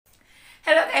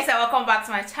Guys, and welcome back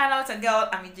to my channel. It's a girl,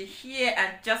 I'm here,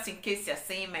 and just in case you're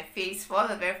seeing my face for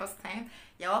the very first time,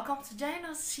 you're welcome to join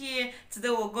us here. Today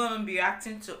we're going to be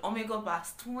reacting to Omegle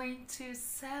verse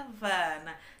 27.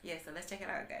 Yeah, so let's check it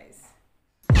out, guys.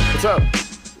 What's up?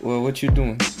 Well, what you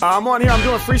doing? I'm on here. I'm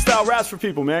doing freestyle raps for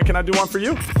people, man. Can I do one for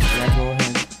you? Yeah, go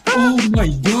ahead. Oh my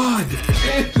god!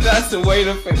 That's the way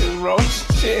to finish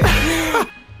roast shit.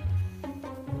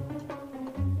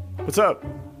 What's up?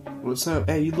 What's up?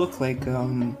 Hey, you look like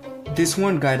this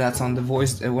one guy that's on The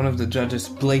Voice, one of the judges,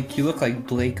 Blake. You look like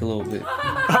Blake a little bit.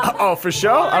 Oh, for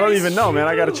sure? I don't even know, man.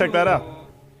 I gotta check that out.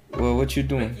 Well, what you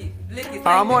doing?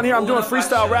 I'm on here. I'm doing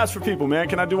freestyle raps for people, man.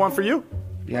 Can I do one for you?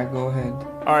 Yeah, go ahead.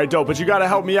 All right, dope. But you gotta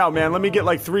help me out, man. Let me get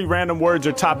like 3 random words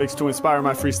or topics to inspire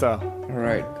my freestyle. All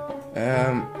right.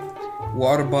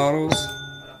 Water bottles.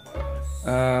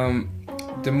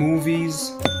 The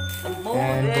movies.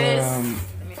 And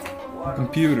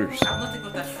computers.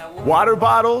 Water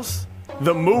bottles,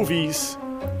 the movies,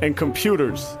 and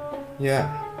computers.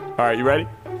 Yeah. All right, you ready?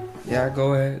 Yeah,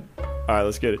 go ahead. All right,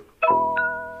 let's get it.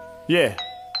 Yeah.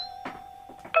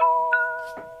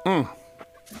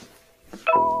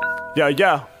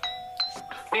 Yeah.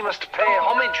 We must pay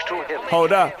homage to him.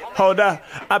 Hold up.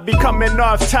 I be coming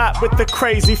off top with the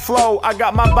crazy flow. I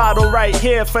got my bottle right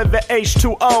here for the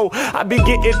H2O. I be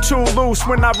getting too loose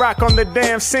when I rock on the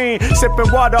damn scene.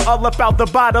 Sipping water all up out the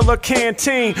bottle or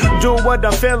canteen. Do what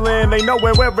I'm feeling, they know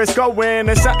where it's going.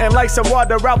 And something like some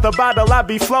water out the bottle, I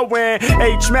be flowing.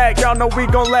 Mack, y'all know we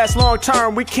gon' last long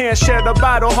term. We can't share the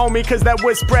bottle, homie, cause that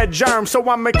would spread germs. So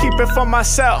I'ma keep it for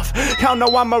myself. Y'all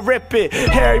know I'ma rip it.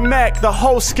 Mack, the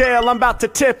whole scale, I'm about to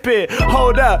tip it.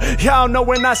 Hold up, y'all know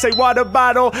when I say water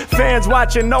bottle, fans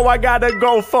watching know I gotta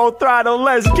go full throttle.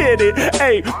 Let's get it.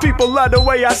 Hey, people love the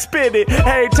way I spit it.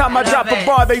 Every time I drop a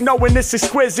bar, they know when it's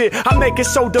exquisite. I make it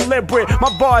so deliberate.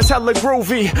 My bars hella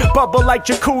groovy, bubble like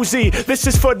jacuzzi. This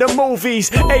is for the movies.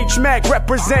 Mack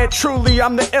represent truly.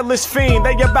 I'm the illest fiend.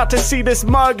 They about to see this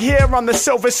mug here on the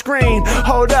silver screen.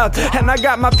 Hold up, and I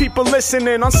got my people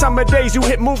listening. On summer days, you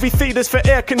hit movie theaters for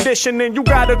air conditioning. You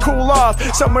gotta cool off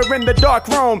somewhere in the dark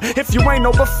room. If you ain't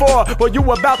know before, well, you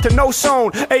about to know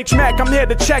soon. Mack, I'm here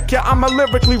to check ya. I'ma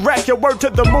lyrically wreck ya. Word to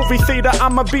the movie theater,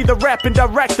 I'ma be the rapping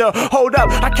director. Hold up,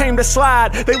 I came to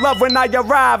slide. They love when I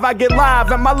arrive. I get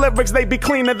live, and my lyrics, they be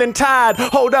cleaner than Tide.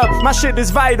 Hold up, my shit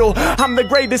is vital. I'm the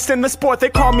greatest in the sport, they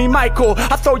call me Michael.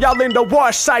 I throw y'all in the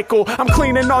wash cycle. I'm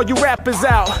cleaning all you rappers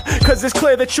out, cause it's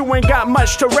clear that you ain't got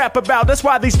much to rap about. That's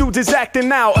why these dudes is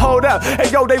acting out. Hold up, hey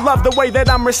yo, they love the way that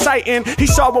I'm reciting. He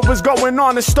saw what was going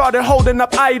on and started holding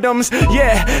up items.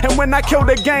 Yeah, and when I kill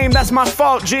the game, that's my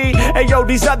fault, G. Hey yo,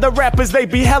 these other rappers, they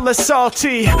be hella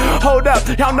salty. Hold up,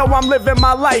 y'all know I'm living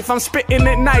my life. I'm spitting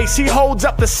it nice. He holds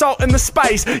up the salt and the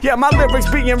spice. Yeah, my lyrics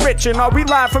be enriching. Are we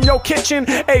live from your kitchen?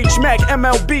 Mack,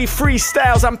 MLB,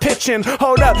 freestyles I'm pitching.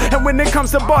 Hold up, and when it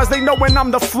comes to bars, they know when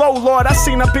I'm the flow lord. I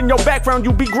seen up in your background,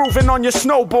 you be grooving on your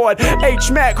snowboard.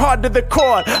 Mack, hard to the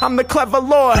core. I'm the clever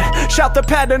lord. Shout the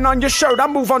pattern on your shirt. I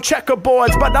move on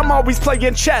checkerboards, but I'm always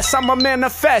playing chess. I'm a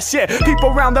manifest. Yeah, people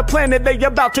around the planet, they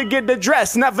about to get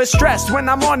addressed. Never stressed. When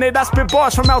I'm on it, I spit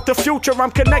bars from out the future.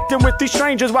 I'm connecting with these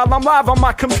strangers while I'm live on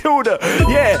my computer.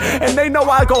 Yeah, and they know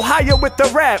I go higher with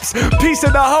the raps. Peace to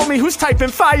the homie who's typing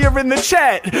fire in the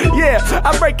chat. Yeah,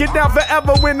 I break it down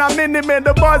forever when I'm in it, man.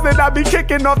 The bars that I be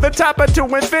kicking off the top of to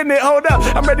infinite. Hold up,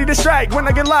 I'm ready to strike when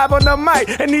I get live on the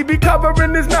mic. And he be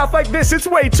covering his mouth like this, it's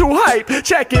way too hype.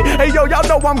 Check it. Hey yo, y'all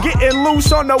know I'm getting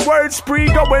loose on the word spree.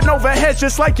 Going over heads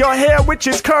just like your hair, which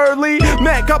is curly.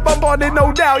 Mack up, I'm on it,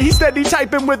 no doubt. He steady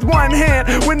typing with one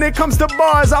hand. When it comes to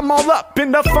bars, I'm all up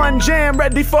in the fun jam.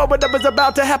 Ready for whatever's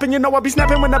about to happen. You know I be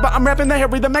snapping whenever I'm rapping the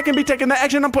hairy. The Mack can be taking the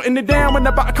action, I'm putting it down.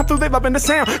 Whenever I come through, they loving the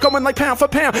sound. Going like pound for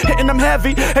pound, hitting them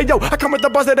heavy. Hey yo, I come with the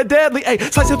bars that are deadly. Hey,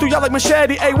 slicing through y'all like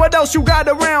machete. Hey, what else you got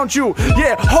around you?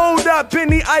 Yeah, hold up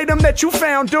any item that you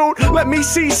found, dude. Let me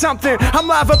see something. I'm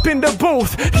live up in the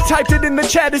booth. He typed it in the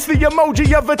chat, it's the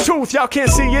emoji of a tooth. Y'all can't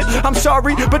see it, I'm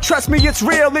sorry, but trust me, it's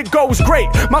real, it goes great.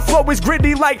 My flow is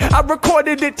gritty like I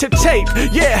recorded it to tape.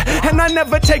 Yeah, and I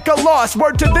never take a loss.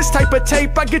 Word to this type of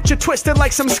tape, I get you twisted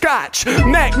like some scotch.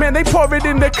 Mack, man, they pour it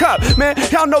in the cup. Man,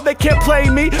 y'all know they can't play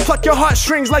me. Pluck your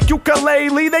heartstrings like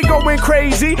ukulele, they going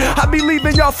crazy. I be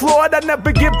leaving y'all floored, I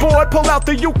never get bored. Pull out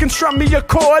the uke and strum me a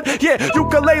chord. Yeah,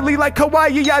 ukulele like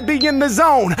Hawaii, I be in the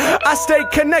zone. I stay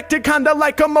connected kinda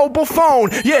like a mobile phone.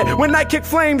 Yeah, when I kick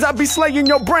flames, I be slaying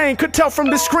your brain. Could tell from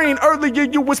the screen earlier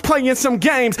you was playing some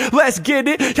games. Let's get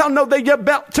it, y'all know they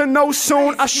about to know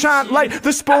soon. I shine like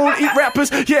the spoon, eat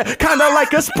rappers, yeah, kinda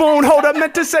like a spoon. Hold up,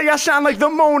 meant to say I shine like the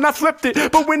moon, I flipped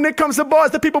it. But when it comes to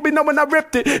bars, the people be knowing I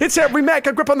ripped it. It's Harry Mack,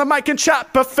 I grip on the mic and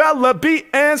chop a fella beat,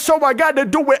 and so I gotta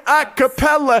do it a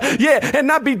cappella. Yeah,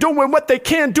 and I be doing what they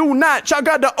can do not. Y'all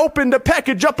gotta open the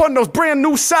package up on those brand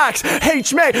new socks.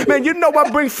 H-Mac, man, you know I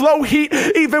bring flow heat,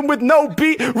 even with no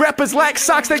beat. Rappers lack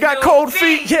socks, they got cold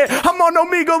feet. Yeah, I'm on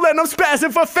Omegle and I'm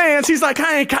spazzing for fans. He's like,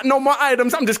 I ain't got no more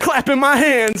items, I'm just clapping my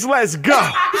hands. Let's go.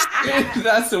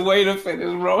 That's the way to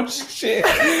finish, bro. Shit.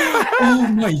 Oh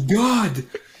my god.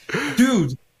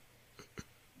 Dude.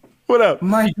 What up?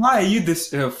 My guy, you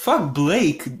this fuck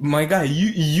Blake. My guy,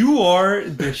 you are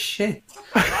the shit.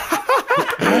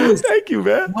 Thank you,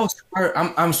 man.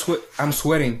 I'm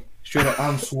sweating. Straight up,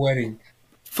 I'm sweating.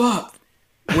 Fuck.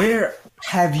 Where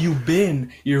have you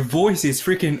been? Your voice is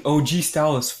freaking OG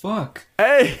style as fuck.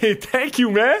 Hey, thank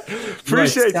you, man.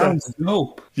 Appreciate that. Sounds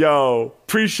dope. Yo,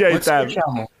 appreciate What's that. your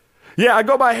channel? Yeah, I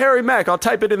go by Harry Mack. I'll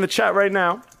type it in the chat right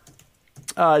now.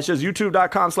 It's just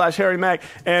youtube.com/Harry Mack.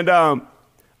 And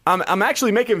I'm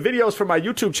actually making videos for my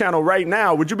YouTube channel right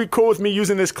now. Would you be cool with me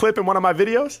using this clip in one of my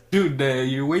videos? Dude,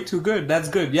 you're way too good. That's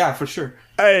good. Yeah, for sure.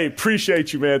 Hey,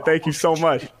 appreciate you, man. Thank you so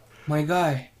much. My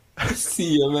guy.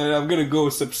 See ya, man. I'm gonna go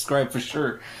subscribe for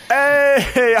sure.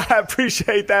 Hey, I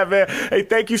appreciate that, man. Hey,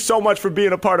 thank you so much for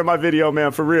being a part of my video,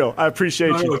 man. For real. I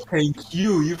appreciate you. Thank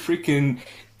you. You freaking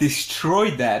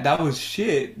destroyed that. That was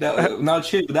shit. Not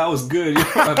shit, but that was good.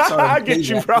 I'm sorry. I get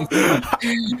you, bro.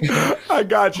 I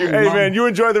got you. Hey, man, you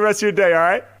enjoy the rest of your day, all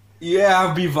right? Yeah,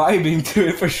 I'll be vibing to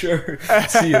it for sure.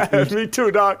 See you. Me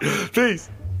too, dog. Peace.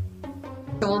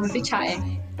 We'll be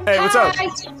chatting. Hey, what's up?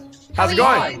 How's it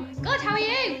going? Good, how are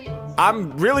you?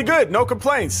 I'm really good. No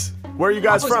complaints. Where are you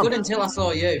guys from? I was good until I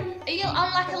saw you. Are you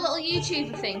on like a little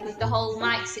YouTuber thing with the whole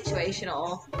mic situation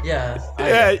or? Yeah.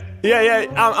 Yeah.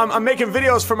 I'm making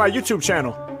videos for my YouTube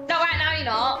channel. Not right now, you're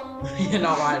not. You're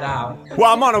not right now.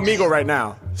 Well, I'm on Omegle right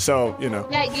now, so, you know.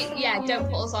 Yeah, don't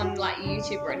put us on like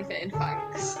YouTube or anything,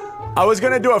 thanks. I was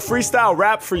gonna do a freestyle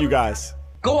rap for you guys.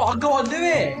 Go on, do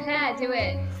it. Yeah, do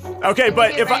it. Okay,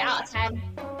 but if out of 10.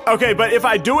 Okay, but if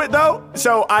I do it though,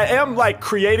 so I am like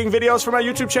creating videos for my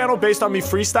YouTube channel based on me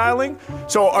freestyling.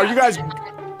 So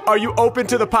are you open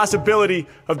to the possibility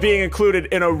of being included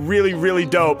in a really, really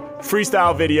dope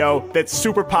freestyle video that's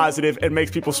super positive and makes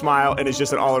people smile and is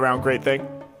just an all-around great thing?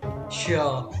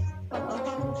 Sure.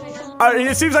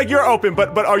 It seems like you're open,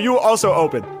 but are you also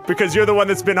open? Because you're the one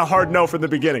that's been a hard no from the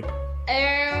beginning.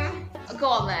 Go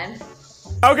on then.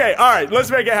 Okay, all right, let's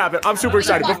make it happen. I'm super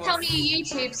excited. You tell me your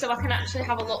YouTube so I can actually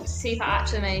have a look to see if I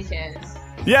actually make it.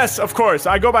 Yes, of course.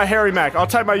 I go by Harry Mack. I'll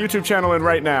type my YouTube channel in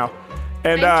right now.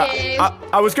 And Thank you.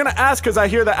 I was gonna ask because I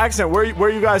hear the accent. Where are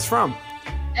you guys from?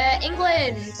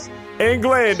 England.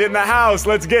 England in the house.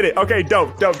 Let's get it. Okay,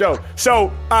 dope.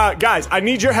 So, guys, I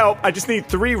need your help. I just need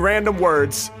 3 random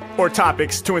words or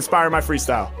topics to inspire my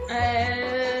freestyle.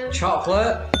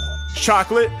 Chocolate.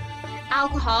 Chocolate.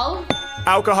 Alcohol.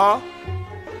 Alcohol.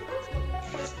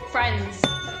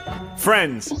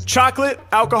 Friends. Chocolate,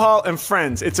 alcohol, and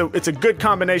friends. It's a good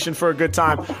combination for a good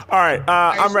time. All right,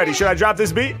 I'm ready. Should I drop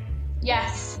this beat?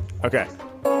 Yes. Okay.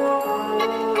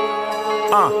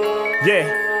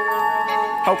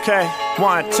 Yeah. Okay.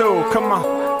 1, 2, come on.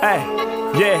 Hey.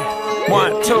 Yeah.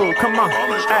 1, 2, come on.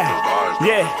 Hey.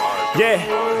 Yeah.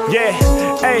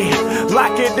 Hey,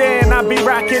 lock it in, I be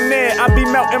rocking it. I be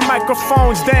melting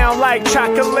microphones down like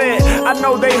chocolate. I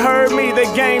know they heard me,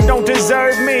 the game don't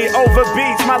deserve me. Over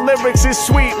beats, my lyrics is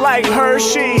sweet like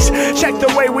Hershey's. Check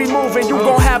the way we moving, you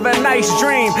gon' have a nice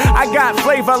dream. I got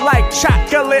flavor like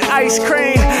chocolate ice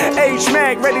cream.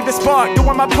 H-Mack, ready to spark,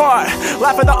 doing my part.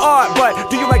 Laugh at the art, but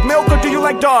do you like milk or do you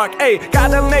like dark? Hey,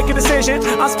 gotta make a decision,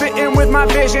 I'm spitting with my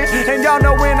vision. And y'all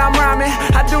know when I'm rhyming,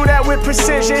 I do that with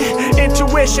precision.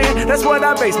 Intuition, that's what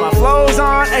I base my flows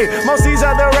on. Hey, most these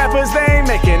other rappers, they ain't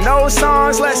making no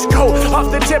songs. Let's go, off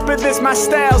the tip of this, my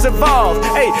style's evolved.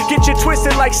 Hey, get you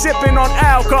twisted like sipping on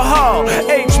alcohol.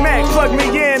 H-Mack, plug me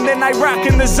in, then I rock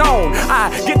in the zone. I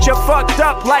get you fucked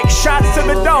up like shots to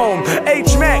the dome.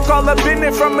 H-Mack, all up in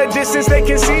it from a distance, they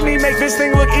can see me. Make this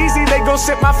thing look easy, they gon'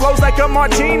 sip my flows like a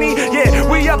martini. Yeah,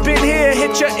 we up in here,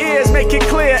 hit your ears, make it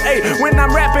clear. Hey, when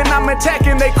I'm rapping, I'm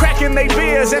attacking, they cracking they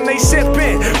beers and they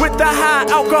sipping with the high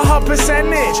alcohol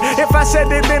percentage. If I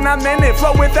said it, then I meant it.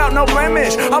 Flow without no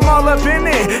blemish, I'm all up in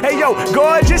it. Hey yo,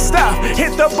 gorgeous stuff.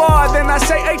 Hit the bar, then I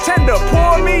say, hey tender,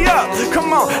 pour me up.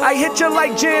 Come on, I hit you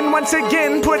like gin once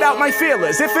again. Put out my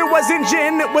feelers. If it wasn't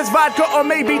gin, it was vodka or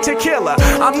maybe tequila.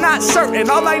 I'm not certain.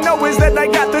 All I know is that I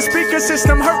got the speaker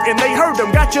system hurting. They heard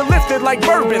them, got you lifted like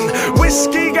bourbon.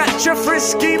 Whiskey got you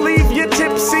frisky, leave you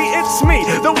tipsy. It's me,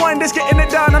 the one that's getting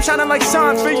it done. I'm shining like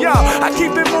sun for y'all. I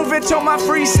keep it moving till my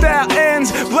freestyle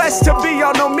ends. Blessed to be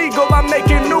on Omegle, I'm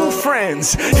making new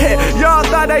friends. Yeah, y'all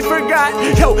thought I forgot.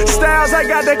 Yo, Styles, I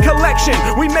got a collection.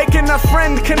 We making a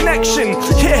friend connection.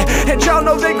 Yeah, and y'all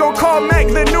know they gon' call Mack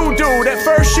the new dude. At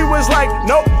first she was like,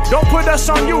 nope, don't put us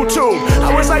on YouTube.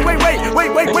 I was like,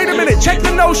 wait a minute, check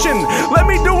the notion. Let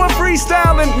me do a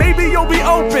freestyle and maybe you'll be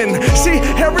open. See,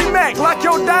 Harry Mack, lock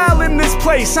your dial in this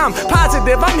place. I'm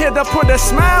positive, I'm here to put a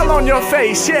smile on your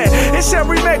face. Yeah, it's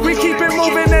Harry Mack, we keep it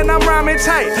moving and I'm rhyming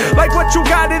tight. Like what you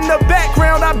got in the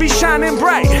background, I be shining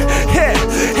bright. Yeah,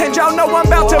 and y'all know I'm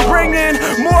about to bring in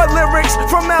more lyrics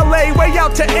from LA way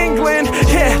out to England.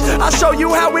 Yeah, I'll show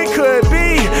you how it could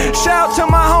be. Shout to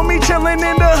my homie chillin'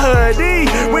 in the hoodie.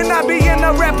 When I be in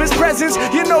a rapper's presence,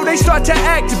 you know they start to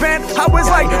act bent. I was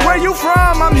like, where you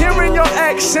from? I'm hearing your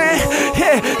accent.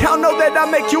 Yeah, y'all know that I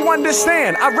make you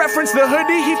understand. I reference the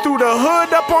hoodie, he threw the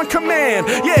hood up on command.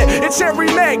 Yeah, it's Harry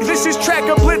Mack, this is track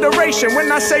obliteration.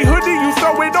 When I say hoodie, you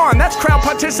throw it on, that's crowd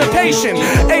participation.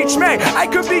 H-Mack, I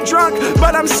could be drunk,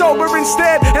 but I'm sober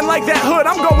instead. And like that hood,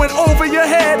 I'm going over your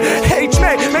head.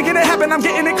 H-Mack, making it happen, I'm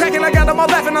getting it cracking. I got them all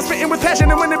laughing, I'm spitting with passion.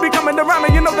 And when it be coming to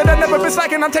rhyming, you know that I've never been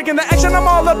slacking. I'm taking the action, I'm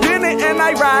all up in it, and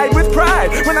I ride with pride.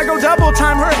 When I go double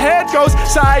time, her head goes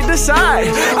side to side.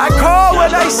 I call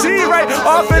what I see right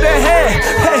off of the head.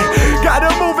 Hey, got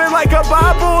her moving like a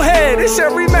bobblehead. It's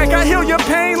Harry Mack, I heal your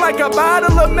pain like a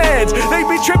bottle of meds. They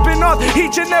be tripping off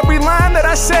each and every line that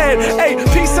I said. Hey,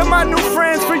 peace to my new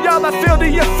friends, for y'all I feel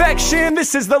the affection.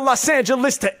 This is the Los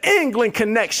Angeles to England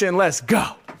connection, let's go.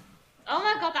 Oh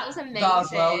my god, that was amazing. That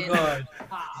was well good.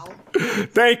 Wow.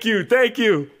 Thank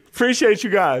you. Appreciate you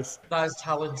guys. That was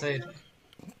talented.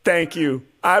 Thank you.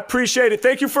 I appreciate it.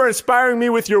 Thank you for inspiring me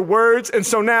with your words. And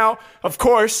so now, of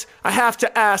course, I have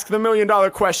to ask the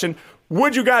million-dollar question.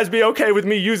 Would you guys be okay with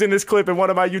me using this clip in one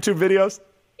of my YouTube videos?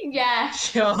 Yeah.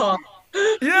 Sure.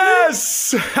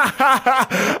 Yes!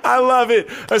 I love it.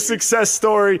 A success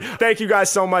story. Thank you guys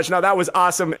so much. Now, that was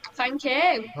awesome. Thank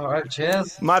you. All right,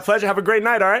 cheers. My pleasure. Have a great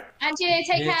night, all right? And you,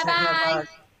 take care, bye.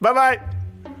 Bye-bye.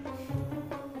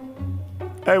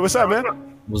 Hey, what's up, man?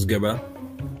 What's good, bro?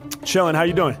 Chilling. How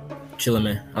you doing? Chilling,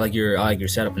 man. I like your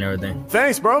setup and everything.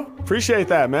 Thanks, bro. Appreciate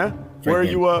that, man. Where are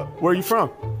you from?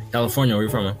 California. Where you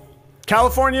from, man?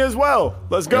 California as well.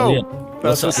 Let's go. Yeah.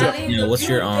 What's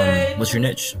your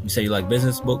niche? You say you like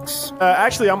business books?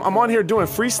 Actually, I'm on here doing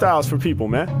freestyles for people,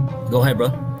 man. Go ahead, bro.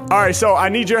 All right, so I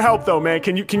need your help though, man.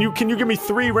 Can you give me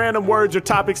 3 random words or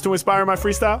topics to inspire my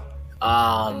freestyle?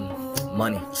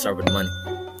 Money. Start with money.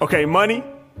 Okay, money.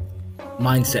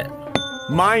 Mindset.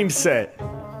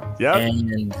 Yep.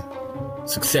 And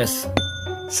success.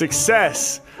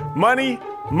 Money,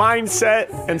 mindset,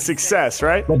 and success,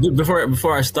 right? But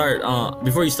before you start,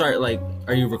 like,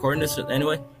 are you recording this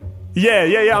anyway?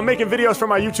 Yeah. I'm making videos for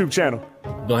my YouTube channel.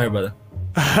 Go ahead, brother.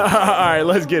 All right,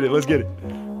 let's get it.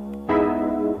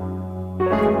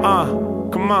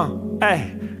 Come on,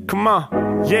 hey, come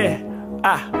on, yeah.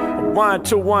 1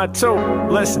 2 1 2.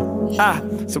 Listen,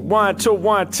 so 1 2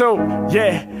 1 2.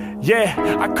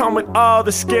 Yeah, I come with all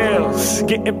the skills.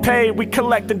 Getting paid, we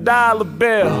collecting dollar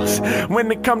bills.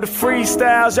 When it come to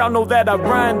freestyles, y'all know that I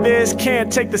run this.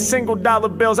 Can't take the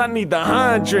 $1 bills, I need the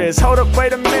hundreds. Hold up,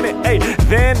 wait a minute, hey.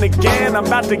 Then again, I'm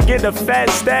about to get a fat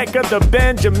stack of the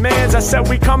Benjamins. I said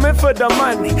we coming for the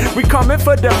money, we coming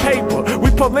for the paper.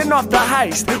 We pulling off the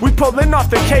heist, we pulling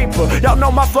off the caper. Y'all know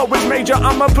my flow is major,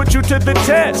 I'ma put you to the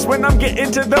test. When I'm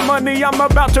getting to the money, I'm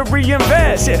about to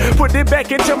reinvest. Yeah, put it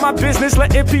back into my business,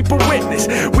 letting people witness.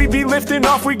 We be lifting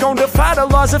off, we gon' defy the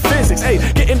laws of physics. Hey,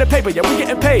 getting the paper, yeah, we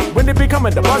getting paid. When it be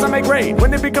coming, the bars I make rain.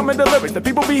 When it be coming, the lyrics, the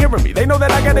people be hearing me. They know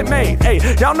that I got it made. Hey,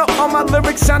 y'all know all my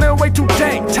lyrics sounding way too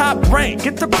dang. Top rank,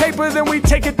 get the paper, then we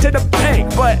take it to the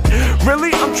bank. But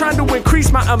really, I'm trying to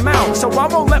increase my amount, so I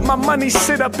won't let my money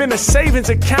sit up in a savings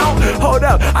account. Hold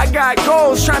up, I got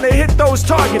goals, trying to hit those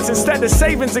targets. Instead of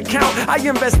savings account, I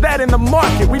invest that in the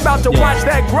market. We about to watch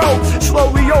that grow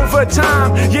slowly over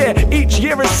time. Yeah, each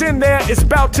year is what's in there is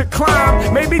about to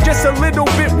climb. Maybe just a little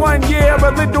bit one year,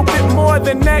 a little bit more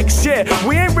the next. Yeah,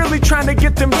 we ain't really trying to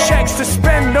get them checks to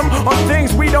spend them on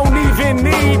things we don't even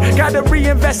need. Gotta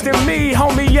reinvest in me,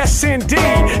 homie, yes indeed.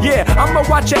 Yeah, I'ma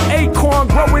watch an acorn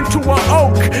grow into an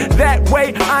oak. That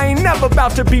way, I ain't never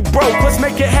about to be broke. Let's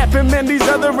make it happen, man. These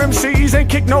other MCs ain't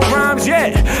kick no rhymes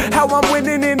yet. How I'm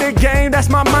winning in the game, that's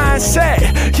my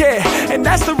mindset. Yeah, and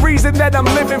that's the reason that I'm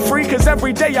living free. Cause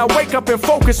every day I wake up and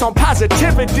focus on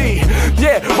positivity.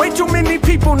 Yeah, way too many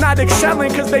people not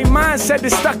excelling cause they mindset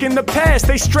is stuck in the past.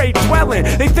 They straight dwelling.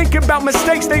 They think about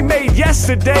mistakes they made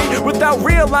yesterday without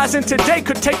realizing today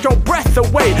could take your breath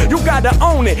away. You gotta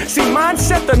own it. See,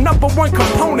 mindset the #1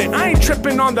 component. I ain't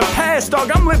tripping on the past,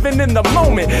 dog. I'm living in the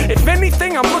moment. If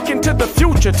anything, I'm looking to the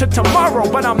future, to tomorrow.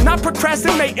 But I'm not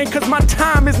procrastinating cause my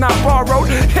time is not borrowed.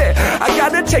 Yeah, I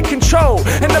gotta take control.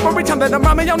 And every time that I'm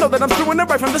rhyming, y'all know that I'm doing it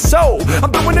right from the soul.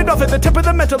 I'm doing it off at the tip of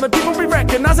the mental, and people be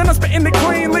recognizing I'm spitting it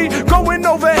cleanly. Going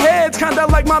over heads, kinda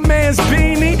like my man's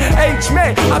beanie.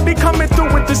 H-Man, I be coming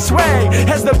through with the swag.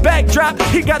 As the backdrop,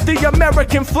 he got the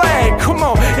American flag. Come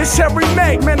on, it's Harry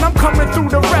Mack, man, I'm coming through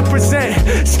to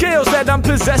represent. Skills that I'm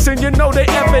possessing, you know they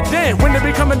evident. When they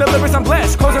be coming to lyrics, I'm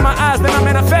blessed. Closing my eyes, then I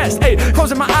manifest. Hey,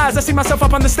 closing my eyes, I see myself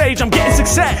up on the stage, I'm getting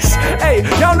success. Hey,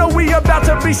 y'all know we about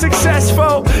to be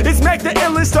successful. It's Mack the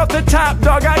illest off the top,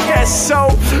 dog, I guess so.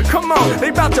 Come on, they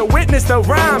about to witness the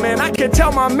rhyme, and I can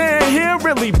tell my man here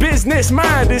really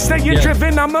business-minded. Staying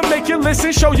driven, I'ma make you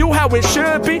listen, show you how it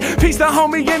should be. Peace the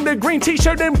homie in the green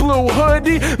t-shirt and blue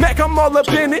hoodie. Mack, I'm all up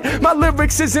in it, my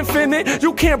lyrics is infinite.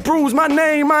 You can't bruise my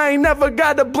name, I ain't never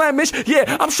got a blemish.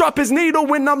 Yeah, I'm sharp as needle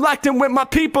when I'm locked in with my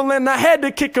people, and I had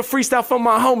to kick a freestyle for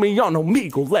my homie on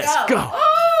Omegle. Let's go.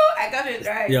 Oh, I got it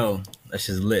right. Yo, that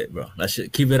shit's lit, bro. That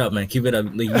shit, keep it up, man. Keep it up.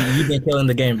 Like, you've been killing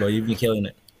the game, bro. You've been killing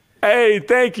it. Hey,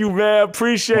 thank you, man.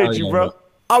 Appreciate you, bro.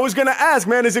 I was gonna ask,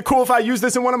 man, is it cool if I use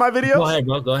this in one of my videos? Go ahead,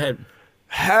 bro. Go ahead.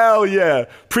 Hell yeah.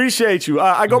 Appreciate you.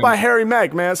 I go by Harry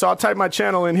Mack, man, so I'll type my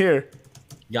channel in here.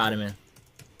 Got it, man.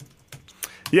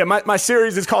 Yeah, my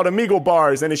series is called Omegle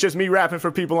Bars, and it's just me rapping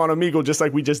for people on Omegle just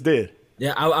like we just did.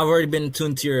 Yeah, I've already been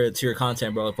tuned to your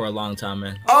content, bro, for a long time,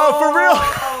 man. Oh, for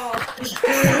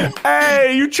real?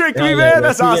 Hey, you tricked me, man.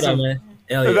 That's awesome. Up, man.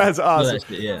 Yeah. That's awesome. That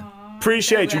shit, yeah.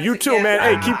 Appreciate you. You too, man.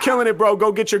 Hey, keep killing it, bro.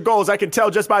 Go get your goals. I can tell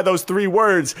just by those 3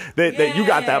 words that you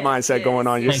got that mindset going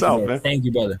on yourself, man. Thank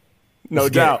you, brother. No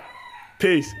doubt.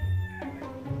 Peace.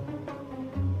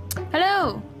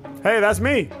 Hello. Hey, that's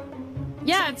me.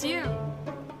 Yeah, it's you.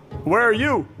 Where are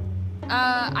you?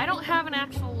 I don't have an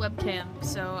actual webcam,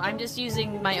 so I'm just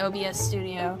using my OBS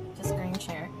studio to screen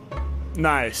share.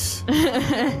 Nice.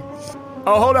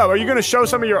 Oh, hold up. Are you going to show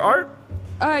some of your art?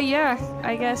 Yeah,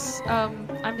 I guess.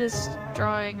 I'm just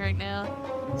drawing right now,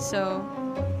 so.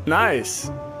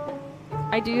 Nice.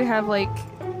 I do have, like,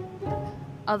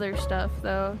 other stuff,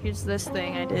 though. Here's this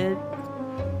thing I did.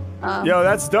 Yo,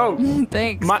 that's dope.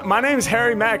 Thanks. My name's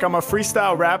Harry Mack. I'm a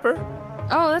freestyle rapper.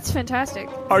 Oh, that's fantastic.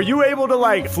 Are you able to,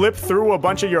 like, flip through a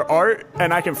bunch of your art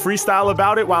and I can freestyle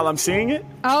about it while I'm seeing it?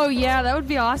 Oh, yeah, that would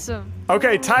be awesome.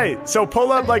 Okay, tight. So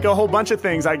pull up, like, a whole bunch of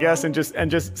things, I guess, and just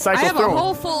cycle through I have them. a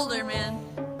whole folder, man.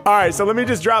 All right, so let me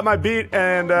just drop my beat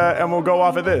and we'll go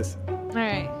off of this. All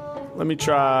right. Let me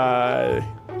try.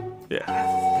 Yeah.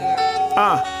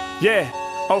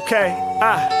 Yeah. Okay.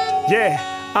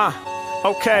 Yeah.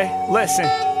 Okay. Listen.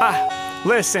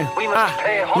 Listen.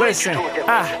 Listen.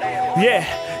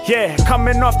 Yeah,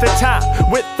 coming off the top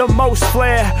with the most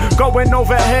flair. Going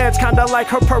over heads, kinda like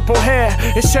her purple hair.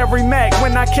 It's Harry Mack,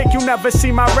 when I kick you never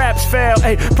see my raps fail.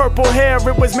 Ay, purple hair,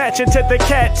 it was matching to the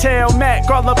cattail. Mack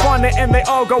all up on it and they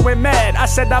all going mad. I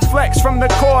said I flex from the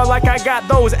core like I got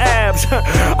those abs.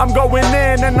 I'm going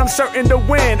in and I'm certain to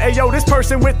win. Hey yo, this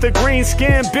person with the green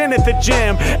skin been at the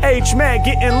gym. H-Mack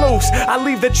getting loose, I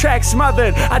leave the track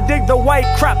smothered. I dig the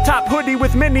white crop top hoodie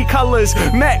with many colors.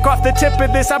 Mack off the tip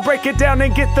of this, I break it down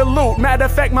and get the loot. Matter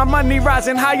of fact, my money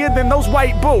rising higher than those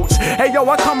white boots. Hey yo,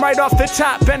 I come right off the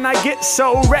top and I get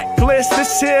so reckless.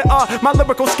 This here are my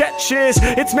lyrical sketches.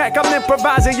 It's Mack, I'm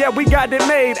improvising, yeah, we got it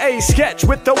made. A sketch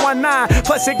with the 1-9,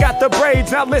 plus it got the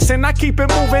braids. Now listen, I keep it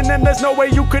moving and there's no way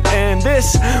you could end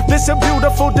this. This a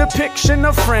beautiful depiction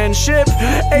of friendship.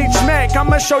 H-Mack,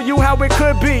 I'ma show you how it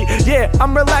could be. Yeah,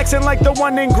 I'm relaxing like the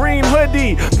one in green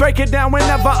hoodie. Break it down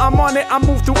whenever I'm on it, I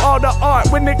move through all the art.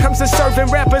 When it comes to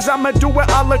serving rappers, I'ma do it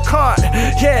all a la carte.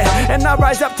 Yeah, and I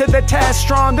rise up to the task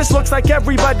strong. This looks like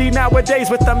everybody nowadays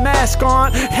with the mask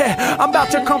on. Yeah, I'm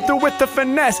about to come through with the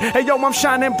finesse. Hey yo, I'm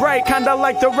shining bright, kinda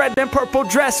like the red and purple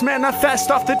dress.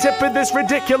 Manifest off the tip of this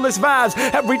ridiculous vibes.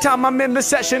 Every time I'm in the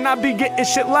session, I be getting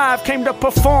shit live. Came to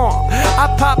perform.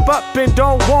 I pop up and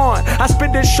don't warn. I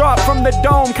spit it sharp from the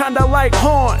dome, kinda like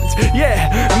horns. Yeah,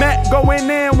 Mack going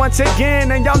in once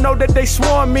again, and y'all know that they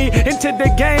swore me into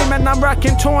the game. And I'm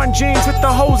rocking torn jeans with the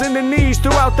holes in the knees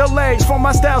throughout the legs. For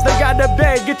my styles, they gotta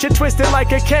beg, get you twisted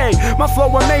like a K. My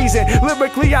flow amazing,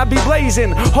 lyrically I be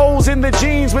blazing. Holes in the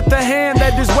jeans with the hand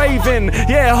that is waving.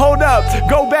 Yeah, hold up,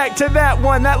 go back to that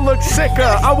one, that looks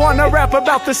sicker. I wanna rap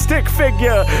about the stick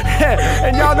figure.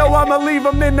 And y'all know I'ma leave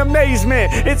them in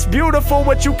amazement. It's beautiful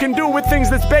what you can do with things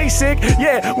that's basic.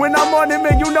 Yeah, when I'm on it,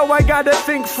 man, you know I gotta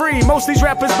think free. Most these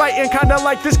rappers biting kinda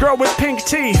like this girl with pink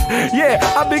teeth. Yeah,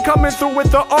 I be coming through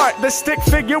with the art, the stick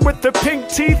figure with the pink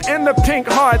teeth and the pink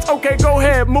hearts. Okay, go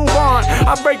ahead, move on.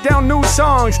 I break down new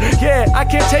songs. Yeah, I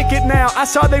can't take it now. I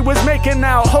saw they was making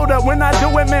now. Hold up, when I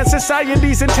do it, man,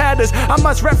 society's in tatters. I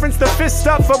must reference the fist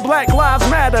up for Black Lives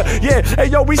Matter. Yeah, hey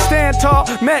yo, we stand tall.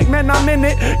 Mack, man, I'm in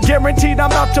it. Guaranteed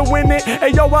I'm about to win it. Hey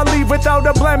yo, I leave without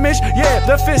a blemish. Yeah,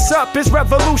 the fist up is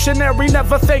revolutionary.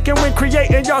 Never faking when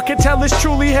creating. Y'all can tell it's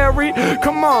truly hairy.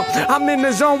 Come on, I'm in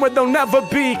the zone where they'll never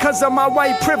be. Cause of my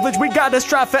white privilege, we gotta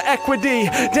strive for equity.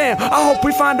 Damn, I hope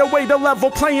we find a way to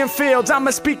level playing fields.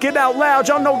 I'ma speak it out loud,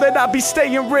 y'all know that I be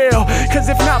staying real. Cause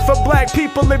if not for black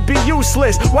people, it'd be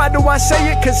useless. Why do I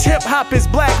say it? Cause hip-hop is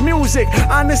black music.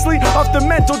 Honestly, off the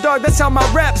mental, dog, that's how my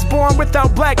rap's born.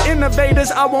 Without black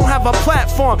innovators, I won't have a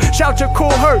platform. Shout to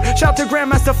Cool Herc, shout to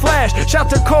Grandmaster Flash, shout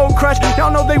to Cold Crush,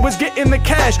 y'all know they was getting the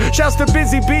cash. Shouts to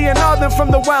Busy B and all them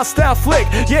from the Wild Style Flick.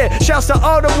 Yeah, shouts to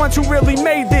all the ones who really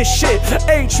made this shit.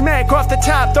 H Mack off the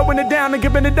top, throwing it down and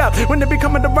giving it up. When they be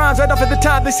coming the rhymes right off at the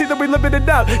top, they see that we living it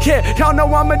up. Yeah, y'all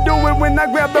know I'ma do it when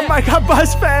I grab the mic, I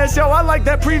bust fast. Yo, I like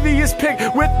that previous pic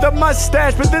with the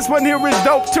mustache, but this one here is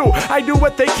dope too. I do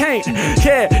what they can't.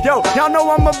 Yeah, yo, y'all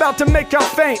know I'm about to make y'all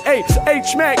faint. Hey,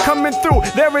 H Mack coming through,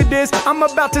 there it is. I'm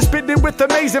about to spit it with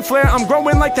amazing flair. I'm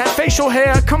growing like that facial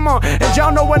hair, come on. And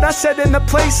y'all know what I said in the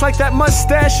place, like that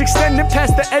mustache extending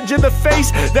past the edge of the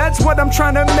face. That's what I'm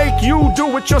trying to make you do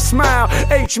with your smile.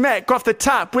 H Mack off the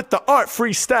top with the art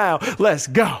freestyle. Let's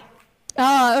go.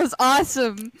 Oh, it was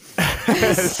awesome.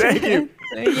 Thank you.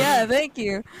 Yeah, thank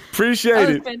you. Appreciate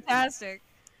it. That was fantastic.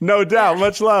 No doubt.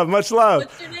 Much love. Much love.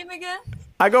 What's your name again?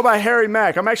 I go by Harry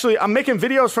Mack. I'm making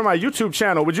videos for my YouTube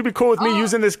channel. Would you be cool with me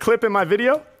using this clip in my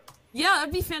video? Yeah,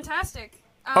 that'd be fantastic.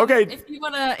 Okay. If you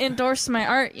want to endorse my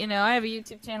art, you know, I have a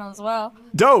YouTube channel as well.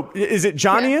 Dope. Is it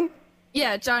Johnnyan?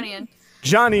 Yeah, Johnnyan.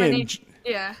 Johnnyan.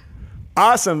 Yeah.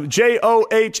 Awesome.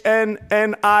 JOHNNIAN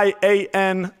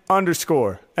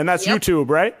 _. And that's YouTube,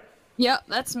 right? Yep,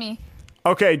 that's me.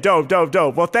 Okay,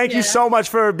 dope. Well, thank you so much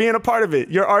for being a part of it.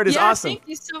 Your art is awesome. Thank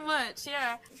you so much.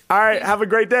 Yeah. All right, have a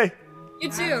great day. You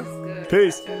too.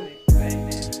 Peace.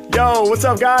 Yo, what's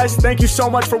up, guys? Thank you so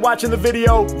much for watching the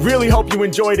video. Really hope you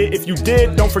enjoyed it. If you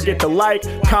did, don't forget to like,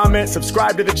 comment,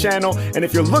 subscribe to the channel. And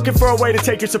if you're looking for a way to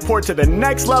take your support to the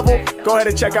next level, go ahead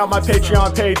and check out my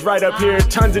Patreon page right up here.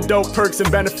 Tons of dope perks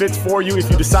and benefits for you if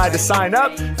you decide to sign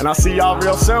up. And I'll see y'all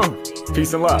real soon.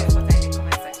 Peace and love.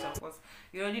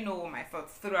 You already know my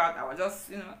thoughts throughout. I was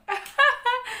just,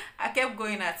 I kept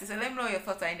going at it. So let me know your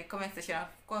thoughts in the comment section.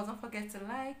 Of course, don't forget to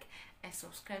like and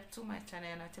subscribe to my channel.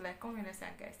 And until I come in next time,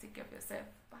 guys, take care of yourself.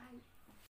 Bye.